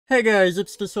Hey guys,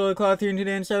 it's the Solar Cloth here, and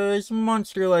today inside of this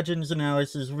Monster Legends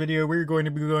analysis video, we're going to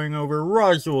be going over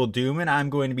razhuldoom, and I'm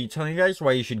going to be telling you guys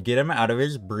why you should get him out of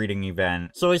his breeding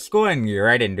event. So let's go and get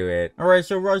right into it. Alright,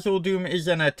 so razhuldoom is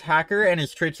an attacker, and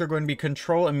his traits are going to be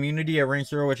control immunity at rank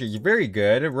 0, which is very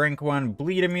good, rank 1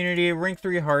 bleed immunity, rank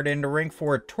 3 hardened, rank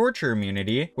 4 torture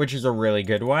immunity, which is a really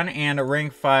good one, and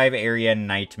rank 5 area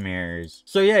nightmares.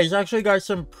 So yeah, he's actually got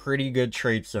some pretty good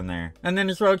traits in there. And then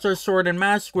his relics are sword and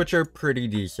mask, which are pretty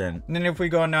decent. And then if we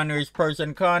go on down to his pros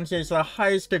and cons, he has the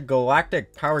highest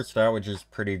galactic power stat, which is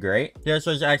pretty great. He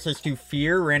also has access to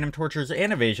fear, random tortures,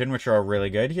 and evasion, which are all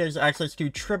really good. He has access to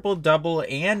triple, double,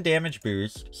 and damage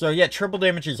boost. So yeah, triple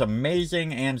damage is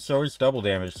amazing, and so is double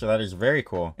damage, so that is very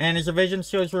cool. And his evasion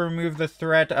skills will remove the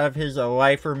threat of his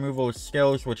life removal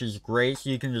skills, which is great,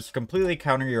 so you can just completely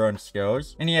counter your own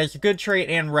skills. And he has good trait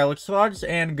and relic slots,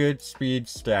 and good speed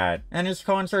stat. And his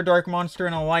cons are dark monster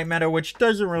and a light meta, which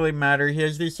doesn't really matter. He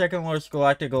has the second lowest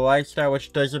galactic life stat,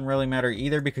 which doesn't really matter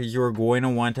either because you're going to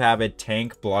want to have a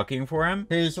tank blocking for him.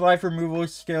 His life removal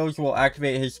skills will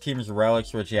activate his team's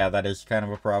relics, which yeah, that is kind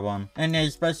of a problem. And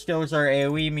his best skills are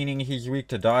AoE, meaning he's weak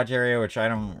to dodge area, which I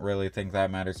don't really think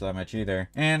that matters that much either.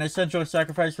 And essential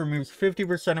sacrifice removes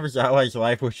 50% of his allies'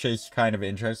 life, which is kind of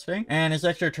interesting. And his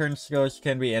extra turn skills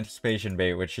can be anticipation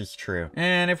bait, which is true.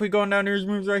 And if we go on down to his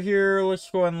moves right here, let's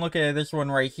go and look at this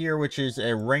one right here, which is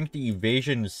a ranked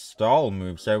evasion stall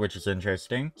moveset, which is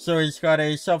interesting. So he's got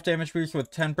a self-damage boost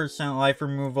with 10% life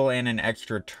removal and an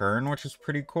extra turn, which is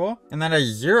pretty cool. And that has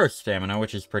 0 stamina,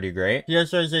 which is pretty great. He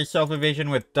also has a self-evasion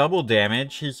with double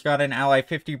damage. He's got an ally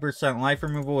 50% life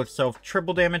removal with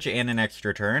self-triple damage and an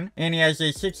extra turn. And he has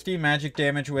a 60 magic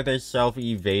damage with a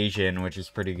self-evasion, which is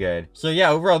pretty good. So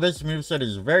yeah, overall this moveset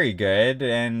is very good.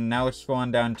 And now let's go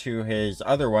on down to his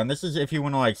other one. This is if you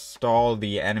want to like stall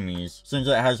the enemies, since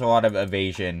it has a lot of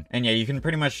evasion. And yeah, you can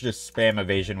pretty much just spam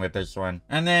evasion with this one.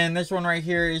 And then this one right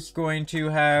here is going to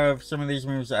have some of these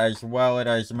moves as well. It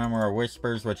has Memoir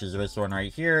Whispers, which is this one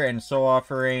right here, and Soul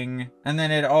Offering. And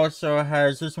then it also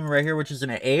has this one right here, which is an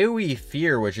AoE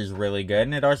Fear, which is really good.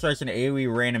 And it also has an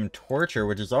AoE Random Torture,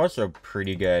 which is also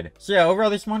pretty good. So yeah, overall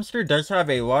this monster does have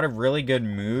a lot of really good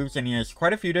moves, and he has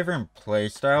quite a few different play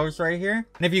styles right here.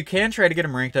 And if you can, try to get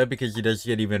him ranked up because he does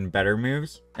get even better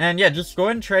moves. And yeah, just go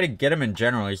ahead and try to get him in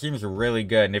general. He seems really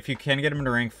good. And if you can get him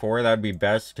to rank 4, that would be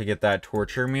best to get that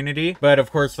torture immunity. But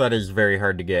of course, that is very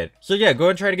hard to get. So yeah, go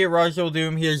and try to get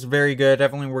razhuldoom. He is very good.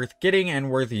 Definitely worth getting and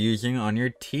worth using on your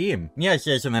team. Yeah,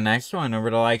 see you guys in the next one. Remember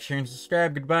to like, share, and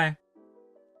subscribe. Goodbye.